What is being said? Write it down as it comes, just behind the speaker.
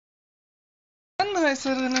ist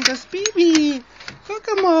da drin und das Baby.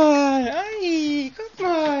 Guck mal. Ei, guck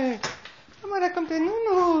mal. Guck mal, da kommt der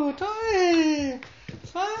Nuno. Toll.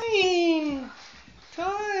 Fein.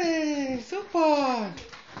 Toll. Super.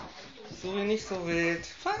 So wie nicht so wild.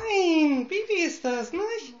 Fein. Baby ist das,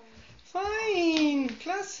 nicht? Fein.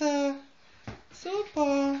 Klasse.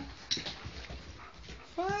 Super.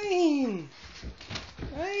 Fein.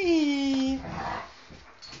 Ei.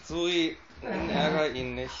 Suri, ärger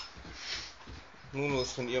ihn nicht. Nuno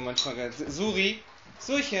ist von ihr manchmal ganz... Suri,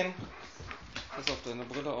 Surchen. Pass auf deine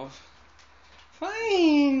Brille auf.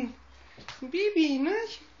 Fein. Bibi,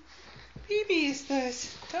 nicht? Bibi ist das.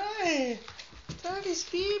 Toll. Tolles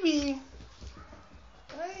Bibi.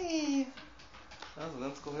 Ei. Also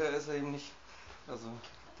ganz koher ist er eben nicht. Also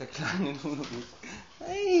der kleine Nuno nicht.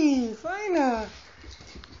 Ei, feiner.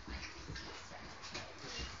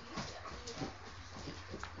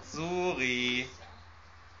 Suri.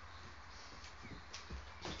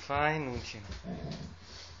 Fein, Nunchen.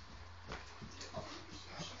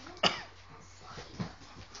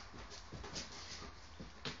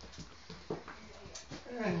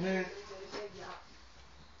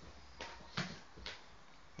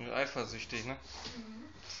 Eifersüchtig, ne?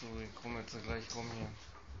 So, ich komme jetzt gleich rum hier.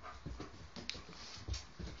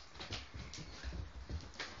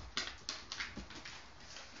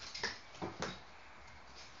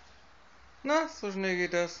 Na, so schnell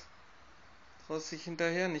geht das. Traust dich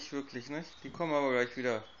hinterher nicht wirklich, ne? Die kommen aber gleich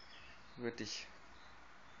wieder. Wird dich.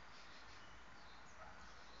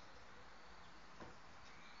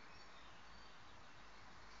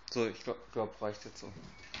 So, ich glaub, reicht jetzt so.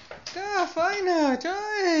 Da, feiner,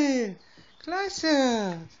 toll.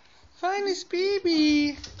 Klasse. Feines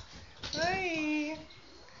Baby. Hey.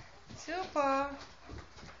 Super.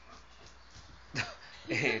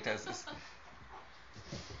 Ey, das ist...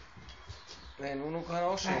 Nee, Nuno kann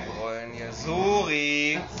auch schon grollen hier.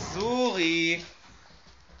 Suri. Suri.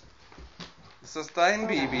 Ist das dein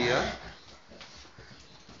Baby, ja?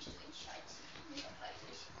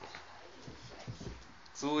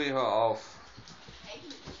 Suri, hör auf.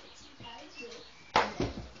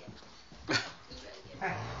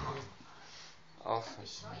 Auf.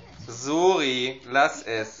 Suri, lass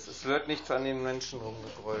es. Es wird nicht an den Menschen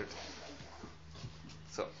rumgegrollt.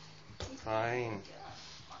 So. Fein.